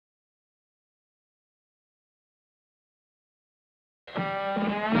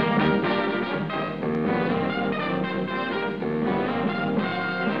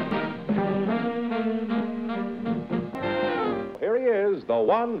the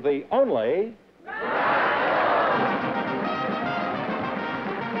one, the only...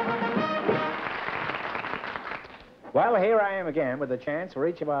 Well, here I am again with a chance for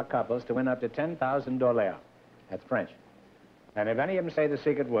each of our couples to win up to $10,000. That's French. And if any of them say the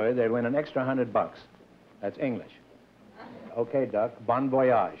secret word, they'll win an extra $100. That's English. Okay, Duck, bon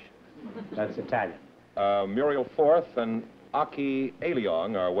voyage. That's Italian. Muriel Forth and Aki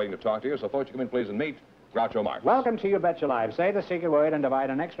Aliong are waiting to talk to you, so folks, you come in, please, and meet Groucho Marx. Welcome to You Bet Your Life. Say the secret word and divide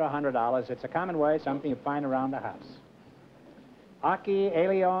an extra $100. It's a common word, something you find around the house. Aki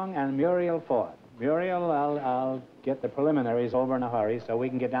Aliong and Muriel Forth. Muriel, I'll get the preliminaries over in a hurry so we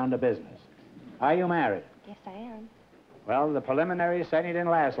can get down to business. Are you married? Yes, I am. Well, the preliminaries certainly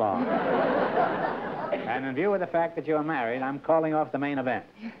didn't last long. And in view of the fact that you're married, I'm calling off the main event.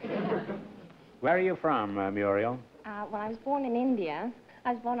 Where are you from, Muriel? Well, I was born in India.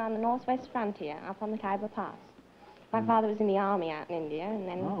 I was born on the northwest frontier, up on the Khyber Pass. My father was in the army out in India, and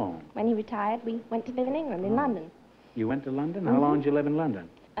then when he retired, we went to live in England, in London. You went to London? How long did you live in London?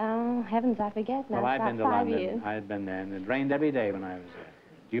 Oh, heavens, I forget now. Well, I've been to London. Years. I've been there, and it rained every day when I was there.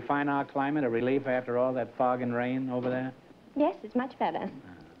 Do you find our climate a relief after all that fog and rain over there? Yes, it's much better.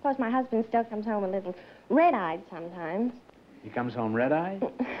 Of course, my husband still comes home a little red-eyed sometimes. He comes home red-eyed?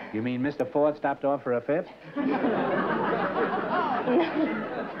 You mean Mr. Ford stopped off for a fifth?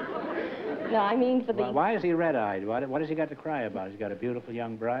 No, I mean for the... Well, why is he red-eyed? What has he got to cry about? He's got a beautiful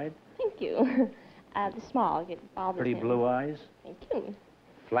young bride? Thank you. The smog, it bothers Pretty him. blue eyes? Thank you.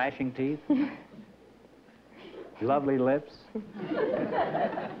 Flashing teeth? Lovely lips?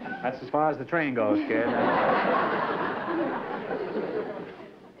 That's as far as the train goes, kid.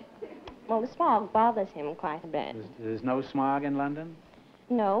 Well, the smog bothers him quite a bit. There's no smog in London?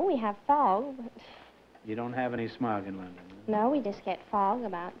 No, we have fog, but... You don't have any smog in London? No, we just get fog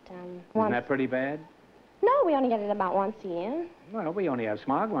about once... Isn't that pretty bad? No, we only get it about once a year. Well, we only have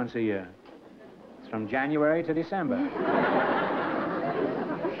smog once a year. It's from January to December.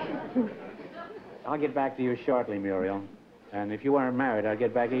 I'll get back to you shortly, Muriel. And if you weren't married, I'd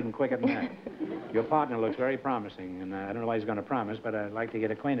get back even quicker than that. Your partner looks very promising, and I don't know why he's going to promise, but I'd like to get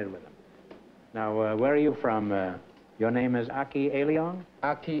acquainted with him. Now, where are you from? Your name is Aki Aliong?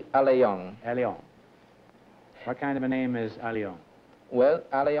 Aki Aliong. Aliong. What kind of a name is Aliong? Well,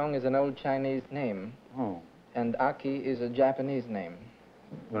 Aliong is an old Chinese name. Oh. And Aki is a Japanese name.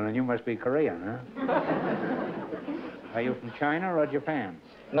 Well, then you must be Korean, huh? Are you from China or Japan?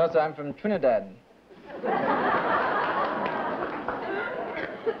 No, sir, I'm from Trinidad.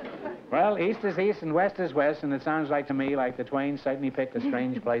 Well, east is east and west is west, and it sounds like to me like the twain certainly picked a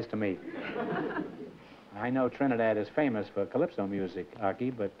strange place to meet. I know Trinidad is famous for calypso music,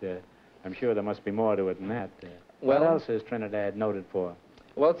 Aki, but I'm sure there must be more to it than that. What else is Trinidad noted for?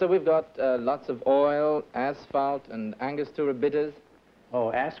 Well, sir, we've got lots of oil, asphalt, and Angostura bitters.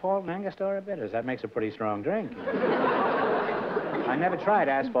 Oh, asphalt and Angostura bitters. That makes a pretty strong drink. I never tried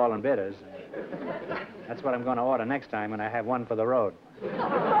asphalt and bitters. That's what I'm going to order next time when I have one for the road.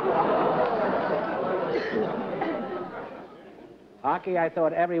 Aki, I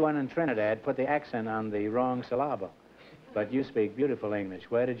thought everyone in Trinidad put the accent on the wrong syllable. But you speak beautiful English.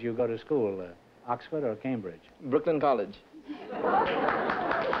 Where did you go to school? Oxford or Cambridge? Brooklyn College.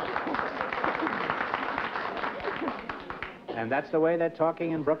 And that's the way they're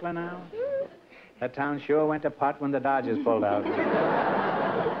talking in Brooklyn now? That town sure went to pot when the Dodgers pulled out.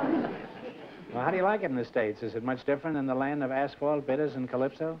 Well, how do you like it in the States? Is it much different than the land of asphalt, bitters, and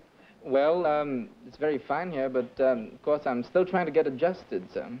calypso? Well, it's very fine here, but, of course, I'm still trying to get adjusted,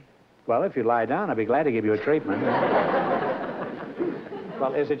 sir. Well, if you lie down, I'll be glad to give you a treatment.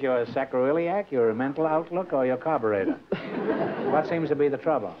 Well, is it your sacroiliac, your mental outlook, or your carburetor? What seems to be the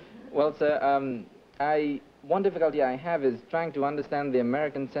trouble? Well, sir, one difficulty I have is trying to understand the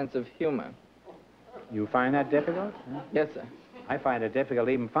American sense of humor. You find that difficult? Huh? Yes, sir. I find it difficult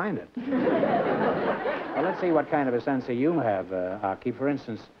to even find it. Well, let's see what kind of a sense of humor you have, Aki. For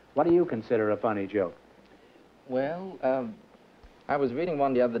instance, what do you consider a funny joke? Well, I was reading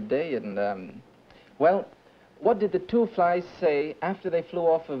one the other day, and, well, what did the two flies say after they flew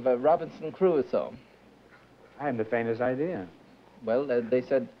off of Robinson Crusoe? I haven't the faintest idea. Well, they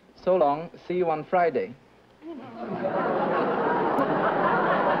said, "So long, see you on Friday."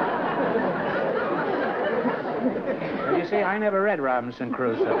 Well, you see, I never read Robinson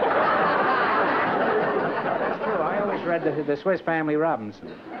Crusoe. That's true. I always read the Swiss Family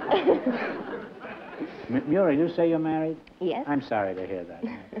Robinson. Muriel, you say you're married? Yes. I'm sorry to hear that.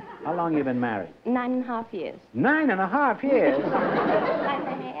 How long have you been married? 9.5 years. 9.5 years?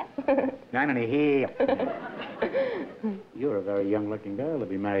 9.5. 9.5. You're a very young-looking girl to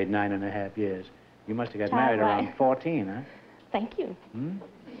be married 9.5 years. You must have got married around 14, huh? Thank you. Hmm?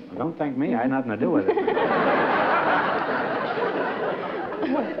 Well, don't thank me. I had nothing to do with it.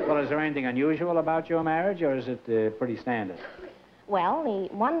 Well, is there anything unusual about your marriage, or is it pretty standard? Well, the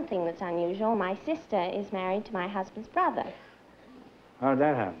one thing that's unusual, my sister is married to my husband's brother. How did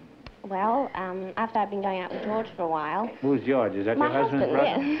that happen? Well, after I've been going out with George for a while... Who's George? Is that my your husband's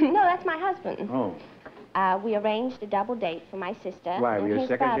brother? Yeah. No, that's my husband. Oh. We arranged a double date for my sister Why, were and you his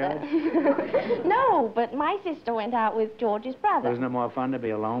sick brother. of George? No, but my sister went out with George's brother. Wasn't it more fun to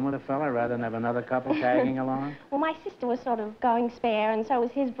be alone with a fella rather than have another couple tagging along? Well, my sister was sort of going spare, and so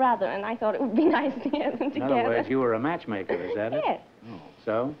was his brother, and I thought it would be nice to get them together. In other words, you were a matchmaker, is that it? Yes. Oh.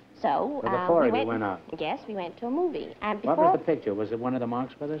 So? So, well, before you went out? Yes, we went to a movie. And before... What was the picture? Was it one of the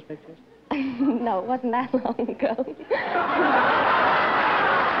Marx Brothers pictures? No, it wasn't that long ago.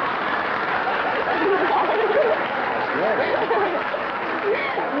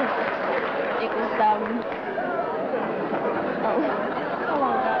 It was,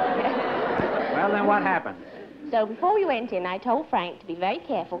 Well, then what happened? So before we went in, I told Frank to be very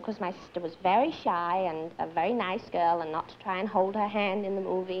careful because my sister was very shy and a very nice girl and not to try and hold her hand in the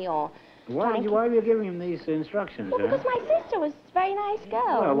movie or... Why were you giving him these instructions, Well, because my sister was a very nice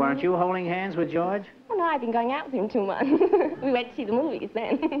girl. Well, weren't you holding hands with George? Oh, no, I've been going out with him too much. We went to see the movies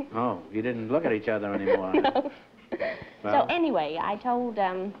then. Oh, you didn't look at each other anymore. No. Well. So anyway, I told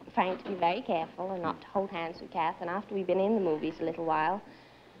Frank to be very careful and not to hold hands with Kath, and after we'd been in the movies a little while,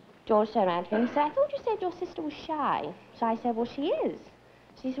 George turned around to me and he said, I thought you said your sister was shy. So I said, well, she is.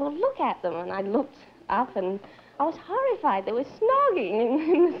 She said, well, look at them. And I looked up and I was horrified. They were snogging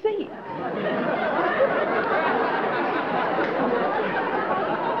in the seat.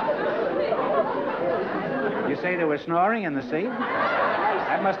 You say they were snoring in the seat?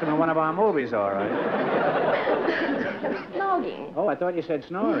 That must have been one of our movies, all right. Snogging. Oh, I thought you said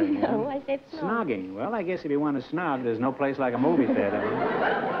snoring. No, I said snogging. Well, I guess if you want to snog, there's no place like a movie theater.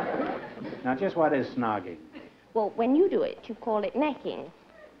 Now, just what is snogging? Well, when you do it, you call it necking.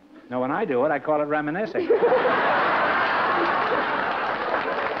 No, when I do it, I call it reminiscing. I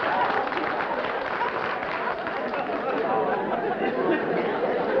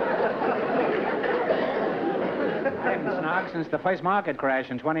haven't snogged since the first market crash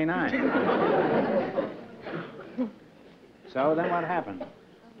in '29. So then what happened?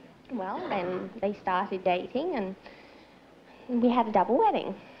 Well, then they started dating, and we had a double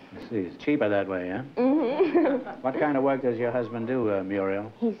wedding. I see. It's cheaper that way, huh? Mm-hmm. What kind of work does your husband do, Muriel?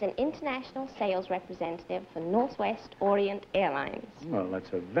 He's an international sales representative for Northwest Orient Airlines. Well,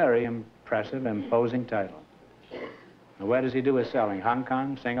 that's a very impressive, imposing title. Now, where does he do his selling? Hong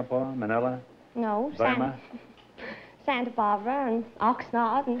Kong, Singapore, Manila? No, Burma? Santa Barbara and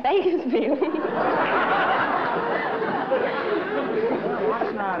Oxnard and Bakersfield.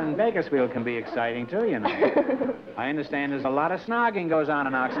 Oxnard and Bakersfield can be exciting, too, you know. I understand there's a lot of snogging goes on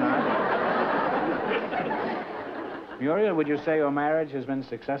in Oxnard. Muriel, would you say your marriage has been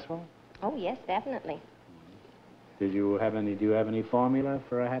successful? Oh, yes, definitely. Do you have any formula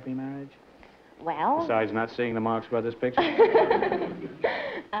for a happy marriage? Well... Besides not seeing the Marx Brothers picture?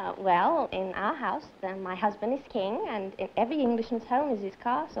 Well, in our house, my husband is king, and in every Englishman's home is his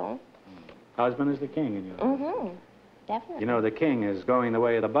castle. Husband is the king in your house? Mm-hmm. Definitely. You know, the king is going the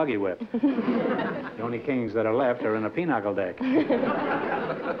way of the buggy whip. The only kings that are left are in a pinochle deck.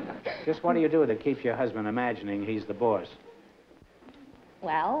 Just what do you do that keeps your husband imagining he's the boss?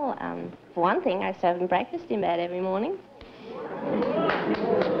 Well, for one thing, I serve him breakfast in bed every morning.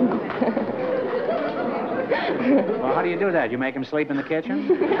 Well, how do you do that? You make him sleep in the kitchen?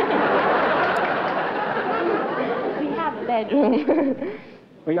 We have a bedroom.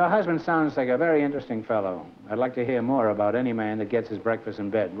 Well, your husband sounds like a very interesting fellow. I'd like to hear more about any man that gets his breakfast in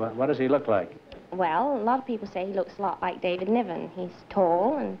bed. What does he look like? Well, a lot of people say he looks a lot like David Niven. He's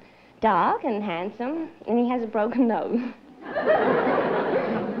tall and dark and handsome, and he has a broken nose.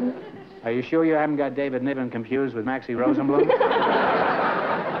 Are you sure you haven't got David Niven confused with Maxie Rosenblum?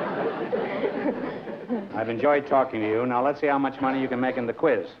 I've enjoyed talking to you. Now, let's see how much money you can make in the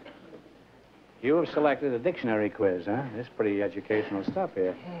quiz. You have selected a dictionary quiz, huh? This is pretty educational stuff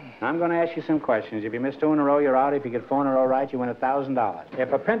here. I'm going to ask you some questions. If you miss 2 in a row, you're out. If you get 4 in a row right, you win $1,000.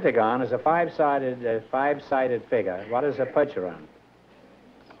 If a pentagon is a five-sided figure, what is a percheron?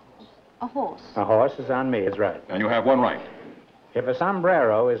 A horse. A horse is on me. It's right. And you have one right. If a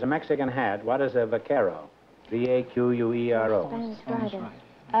sombrero is a Mexican hat, what is a vaquero? V-A-Q-U-E-R-O. Spanish rider.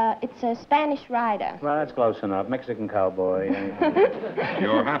 It's a Spanish rider. Well, that's close enough. Mexican cowboy.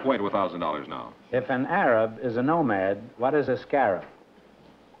 You're halfway to $1,000 now. If an Arab is a nomad, what is a scarab?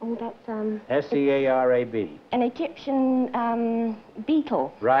 Oh, that's, S-C-A-R-A-B. an Egyptian,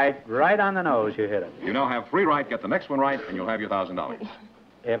 beetle. Right on the nose, you hit it. You now have 3 right. Get the next one right, and you'll have your $1,000.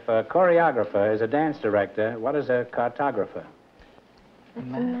 If a choreographer is a dance director, what is a cartographer? A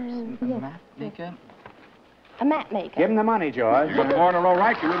map maker. A map maker. Give him the money, George. You got 4 in a row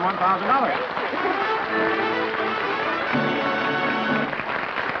right, you win $1,000.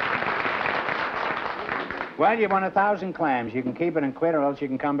 Well, you won 1,000 clams. You can keep it and quit, or else you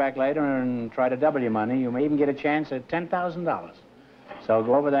can come back later and try to double your money. You may even get a chance at $10,000. So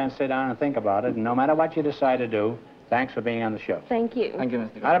go over there and sit down and think about it, and no matter what you decide to do, thanks for being on the show. Thank you. Thank you,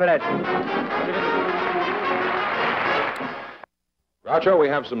 Mr. Arrivederci. Groucho, we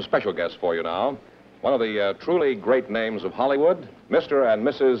have some special guests for you now. One of the truly great names of Hollywood, Mr. and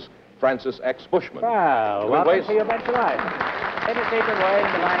Mrs. Francis X. Bushman. Well, Good welcome place. to your bed tonight. Take a seat away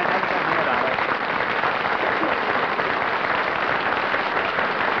in the line of extra $100.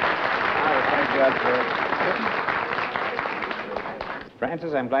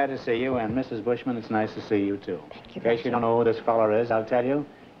 Francis, I'm glad to see you, and Mrs. Bushman, it's nice to see you, too. Thank you. In case you don't know who this fellow is, I'll tell you.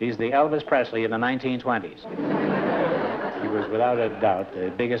 He's the Elvis Presley of the 1920s. He was, without a doubt,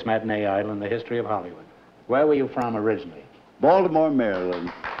 the biggest matinee idol in the history of Hollywood. Where were you from originally? Baltimore,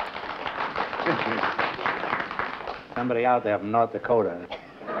 Maryland. Somebody out there from North Dakota.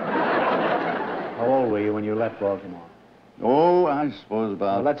 How old were you when you left Baltimore? Oh, I suppose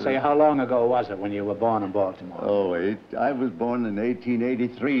about... Well, let's say, how long ago was it when you were born in Baltimore? Oh, I was born in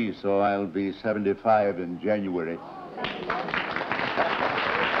 1883, so I'll be 75 in January.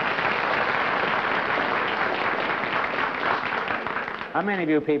 How many of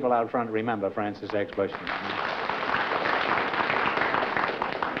you people out front remember Francis X. Bushman?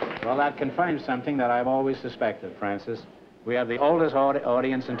 Well, that confirms something that I've always suspected, Francis. We have the oldest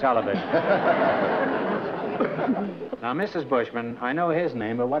audience in television. Now, Mrs. Bushman, I know his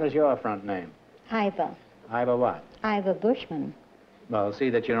name, but what is your front name? Iva. Iva what? Iva Bushman. Well, see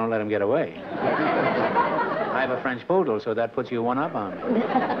that you don't let him get away. I have a French poodle, so that puts you one up on me.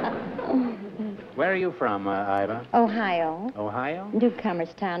 Where are you from, Iva? Ohio. Ohio?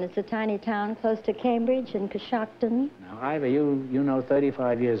 Newcomerstown. It's a tiny town close to Cambridge and Coshocton. Now, Iva, you know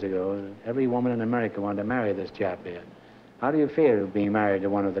 35 years ago, every woman in America wanted to marry this chap here. How do you feel being married to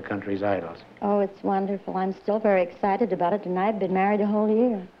one of the country's idols? Oh, it's wonderful. I'm still very excited about it, and I've been married a whole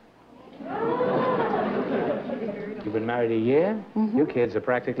year. You've been married a year? Mm-hmm. You kids are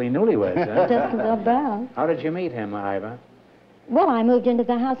practically newlyweds, huh? Just about. How did you meet him, Iva? Well, I moved into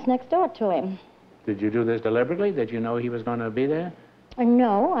the house next door to him. Did you do this deliberately? Did you know he was going to be there?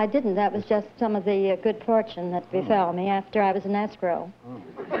 No, I didn't. That was just some of the good fortune that befell me after I was in escrow.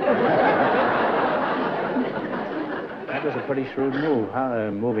 That was a pretty shrewd move,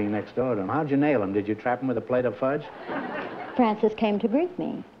 moving next door to him. How'd you nail him? Did you trap him with a plate of fudge? Francis came to greet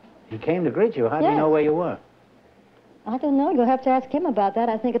me. He came to greet you. How did he Yes. know where you were? I don't know. You'll have to ask him about that.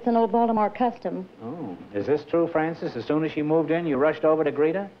 I think it's an old Baltimore custom. Oh, is this true, Francis? As soon as she moved in, you rushed over to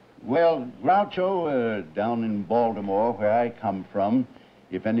greet her? Well, Groucho, down in Baltimore, where I come from,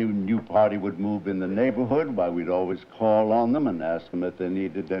 if any new party would move in the neighborhood, why, we'd always call on them and ask them if they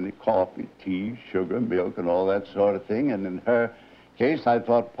needed any coffee, tea, sugar, milk, and all that sort of thing. And in her case, I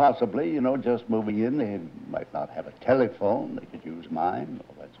thought possibly, just moving in, they might not have a telephone. They could use mine,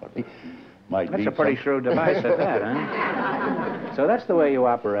 all that sort of thing. That's a pretty shrewd device at that, huh? So that's the way you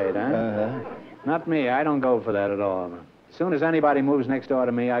operate, huh? Uh-huh. Not me. I don't go for that at all. As soon as anybody moves next door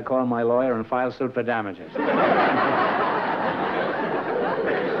to me, I call my lawyer and file suit for damages.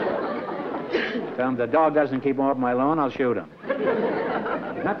 Tell him the dog doesn't keep him off my lawn, I'll shoot him.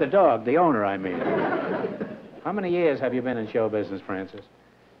 Not the dog, the owner, I mean. How many years have you been in show business, Francis?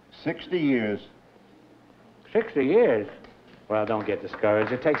 60 years. 60 years? Well, don't get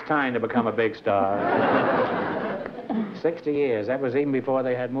discouraged. It takes time to become a big star. 60 years. That was even before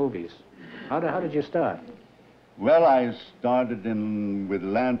they had movies. How did you start? Well, I started with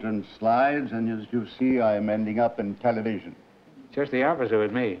lantern slides, and as you see, I'm ending up in television. Just the opposite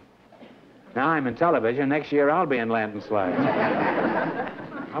with me. Now I'm in television. Next year I'll be in lantern slides.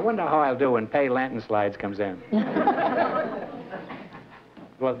 I wonder how I'll do when pay lantern slides comes in.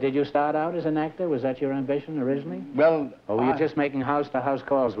 Well, did you start out as an actor? Was that your ambition originally? Well, Or were you just making house-to-house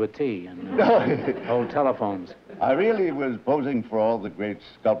calls with tea and old telephones? I really was posing for all the great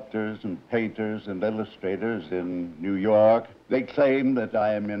sculptors and painters and illustrators in New York. They claim that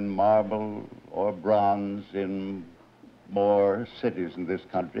I am in marble or bronze in more cities in this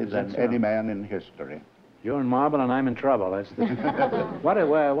country than any man in history. You're in marble and I'm in trouble. That's the... What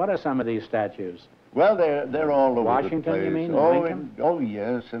are some of these statues? Well, they're all over Washington, the place. you mean? Oh, Lincoln? oh,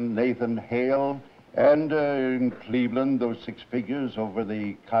 yes, and Nathan Hale And in Cleveland, those 6 figures over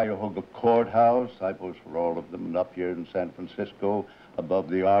the Cuyahoga Courthouse. I posed for all of them. And up here in San Francisco, above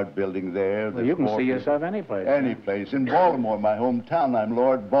the art building there. Well, you can see yourself any place. Any place. In Baltimore, my hometown, I'm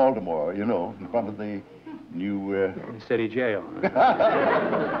Lord Baltimore, you know, in front of the new... City jail.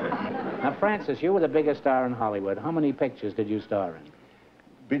 Now, Francis, you were the biggest star in Hollywood. How many pictures did you star in?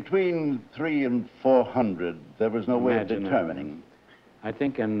 Between 300 and 400. There was no way of determining. I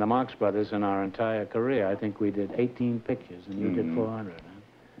think in the Marx Brothers, in our entire career, I think we did 18 pictures, and you did 400. Huh?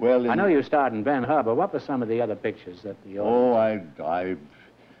 Well, I know you starred in Ben-Hur, but what were some of the other pictures that the audience... Oh,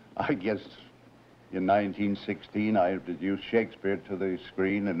 I guess in 1916 I introduced Shakespeare to the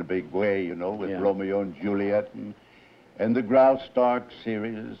screen in a big way, you know, with Romeo and Juliet and the Graustark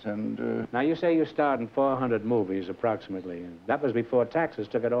series and... Now, you say you starred in 400 movies, approximately. And that was before taxes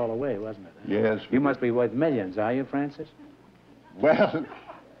took it all away, wasn't it? Yes. You must be worth millions, are you, Francis? Well,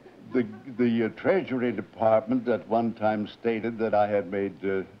 the Treasury Department at one time stated that I had made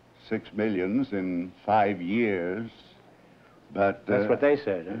 6 millions in 5 years, but... That's what they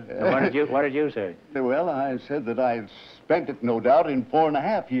said, huh? What did you say? Well, I said that I had spent it, no doubt, in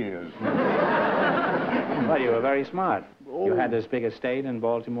 4.5 years. Well, you were very smart. Oh. You had this big estate in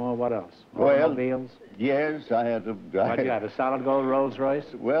Baltimore. What else? Automobiles? Yes, I had a... What did you have, a solid gold Rolls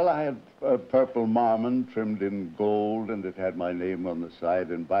Royce? Well, I had a purple Marmon trimmed in gold, and it had my name on the side.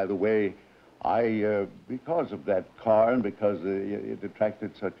 And by the way, because of that car and because it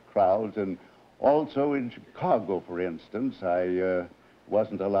attracted such crowds, and also in Chicago, for instance, I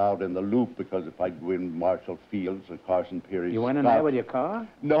wasn't allowed in the Loop because if I'd go in Marshall Fields or Carson Peary... You went in there with your car?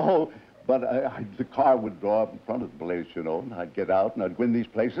 No, but the car would draw up in front of the place, you know, and I'd get out and I'd go in these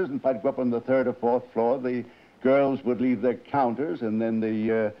places, and if I'd go up on the 3rd or 4th floor, the girls would leave their counters, and then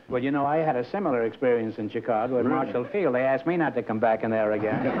the... Well, you know, I had a similar experience in Chicago at Marshall Field. They asked me not to come back in there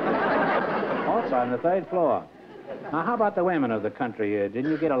again. Also on the 3rd floor. Now, how about the women of the country?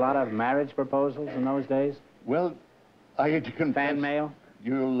 Didn't you get a lot of marriage proposals in those days? Well, I had to confess... Fan mail?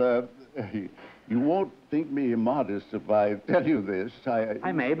 You won't think me immodest if I tell you this.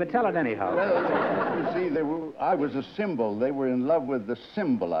 I may, but tell it anyhow. Well, you see, I was a symbol. They were in love with the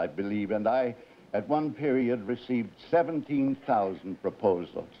symbol, I believe, and I, at one period, received 17,000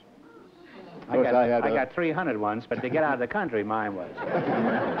 proposals. I got 300 once, but to get out of the country, mine was.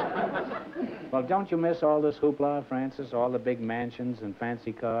 Well, don't you miss all this hoopla, Francis? All the big mansions and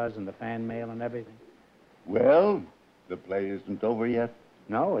fancy cars and the fan mail and everything? Well, the play isn't over yet.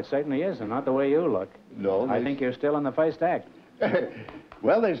 No, it certainly isn't. Not the way you look. No. I think you're still in the first act.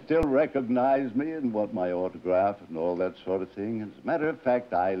 Well, they still recognize me and want my autograph and all that sort of thing. As a matter of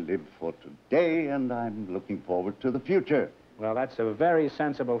fact, I live for today, and I'm looking forward to the future. Well, that's a very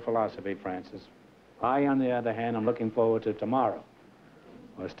sensible philosophy, Francis. I, on the other hand, am looking forward to tomorrow.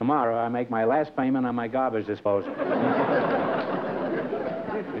 Because tomorrow I make my last payment on my garbage disposal.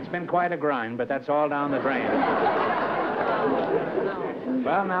 It's been quite a grind, but that's all down the drain.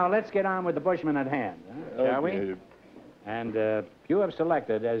 Well, now, let's get on with the Bushman at hand, shall we? And you have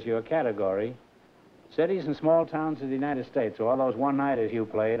selected as your category cities and small towns of the United States. So all those one-nighters you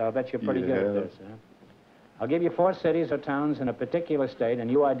played, I'll bet you're pretty good at this, huh? I'll give you 4 cities or towns in a particular state, and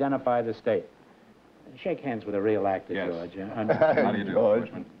you identify the state. Shake hands with a real actor, George. How do you do,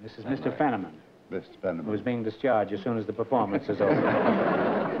 George? This is Mr. Fenneman. Mr. Fenneman. Who's being discharged as soon as the performance is over.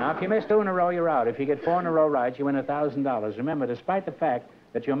 Now, if you miss 2 in a row, you're out. If you get 4 in a row right, you win $1,000. Remember, despite the fact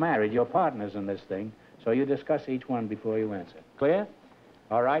that you're married, you're partners in this thing, so you discuss each one before you answer. Clear?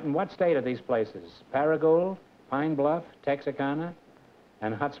 All right, and what state are these places? Paragould, Pine Bluff, Texarkana,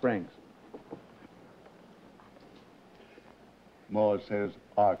 and Hot Springs. Moore says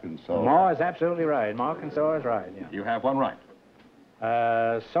Arkansas. Moore is absolutely right. Arkansas is right, yeah. You have one right.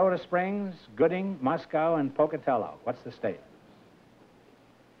 Soda Springs, Gooding, Moscow, and Pocatello. What's the state?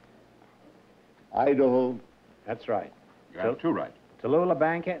 Idaho. That's right. You have 2 right. Tallulah,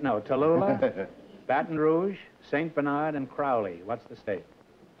 Tallulah, Baton Rouge, St. Bernard, and Crowley. What's the state?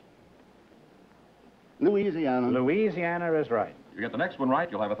 Louisiana. Louisiana is right. If you get the next one right,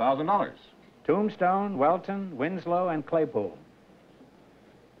 you'll have $1,000. Tombstone, Welton, Winslow, and Claypool.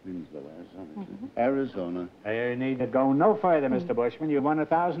 Winslow, Arizona. You need to go no further, Mr. Bushman. You won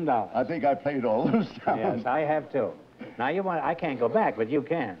 $1,000. I think I played all those towns. Yes, I have too. Now I can't go back, but you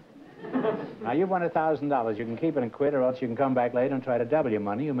can. Now you won $1,000. You can keep it and quit, or else you can come back later and try to double your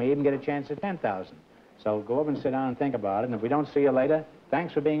money. You may even get a chance at $10,000. So go over and sit down and think about it. And if we don't see you later,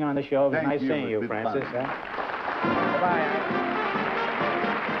 thanks for being on the show. It was nice seeing you, Francis. Bye.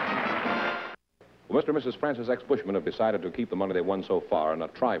 Well, Mr. and Mrs. Francis X. Bushman have decided to keep the money they won so far and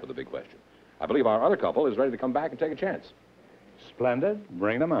not try for the big question. I believe our other couple is ready to come back and take a chance. Splendid.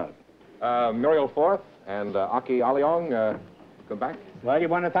 Bring them out. Muriel Forth and Aki Aliong, come back. Well, you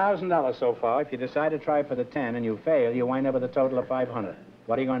won $1,000 so far. If you decide to try for the 10 and you fail, you wind up with a total of 500.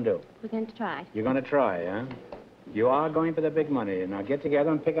 What are you going to do? We're going to try. You're going to try, huh? You are going for the big money. Now get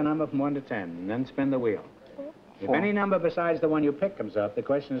together and pick a number from 1 to 10, and then spin the wheel. If any number besides the one you pick comes up, the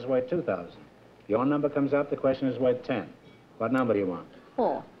question is worth 2,000. If your number comes up, the question is worth 10. What number do you want?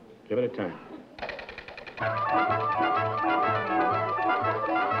 4. Give it a turn.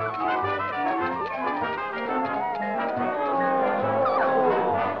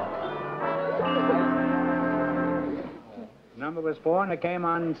 Number was 4, and it came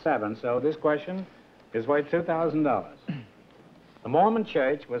on 7, so this question is worth $2,000. The Mormon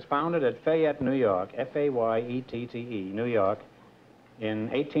Church was founded at Fayette, New York, F-A-Y-E-T-T-E, New York, in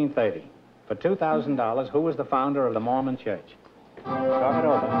 1830. For $2,000, who was the founder of the Mormon Church? Talk it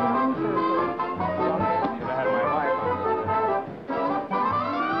over. Should have had my wife on.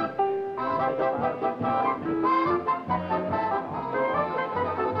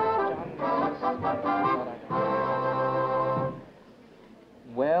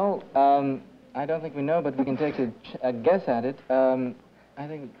 Well, I don't think we know, but we can take a guess at it. I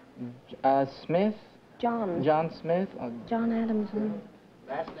think Smith? John. John Smith? John Adams.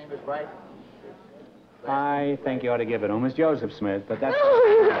 Last name is right. I think you ought to give it to him. It's Joseph Smith, but that's...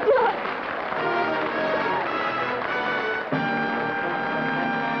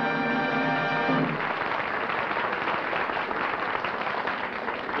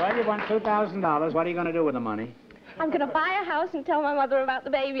 Well, you won $2,000. What are you going to do with the money? I'm going to buy a house and tell my mother about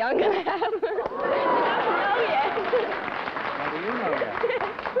the baby I'm going to have. I don't know yet. What do you know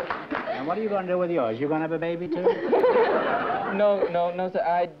yet? And what are you going to do with yours? You going to have a baby, too? No, sir.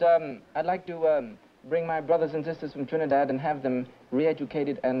 I'd like to bring my brothers and sisters from Trinidad and have them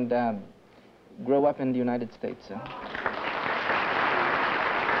re-educated and grow up in the United States, sir.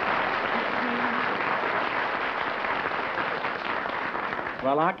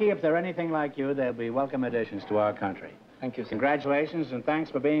 Well, Aki, if they're anything like you, they'll be welcome additions to our country. Thank you, sir. Congratulations, and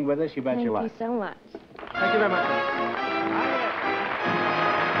thanks for being with us. You bet your life. Thank you so much. Thank you very much, sir.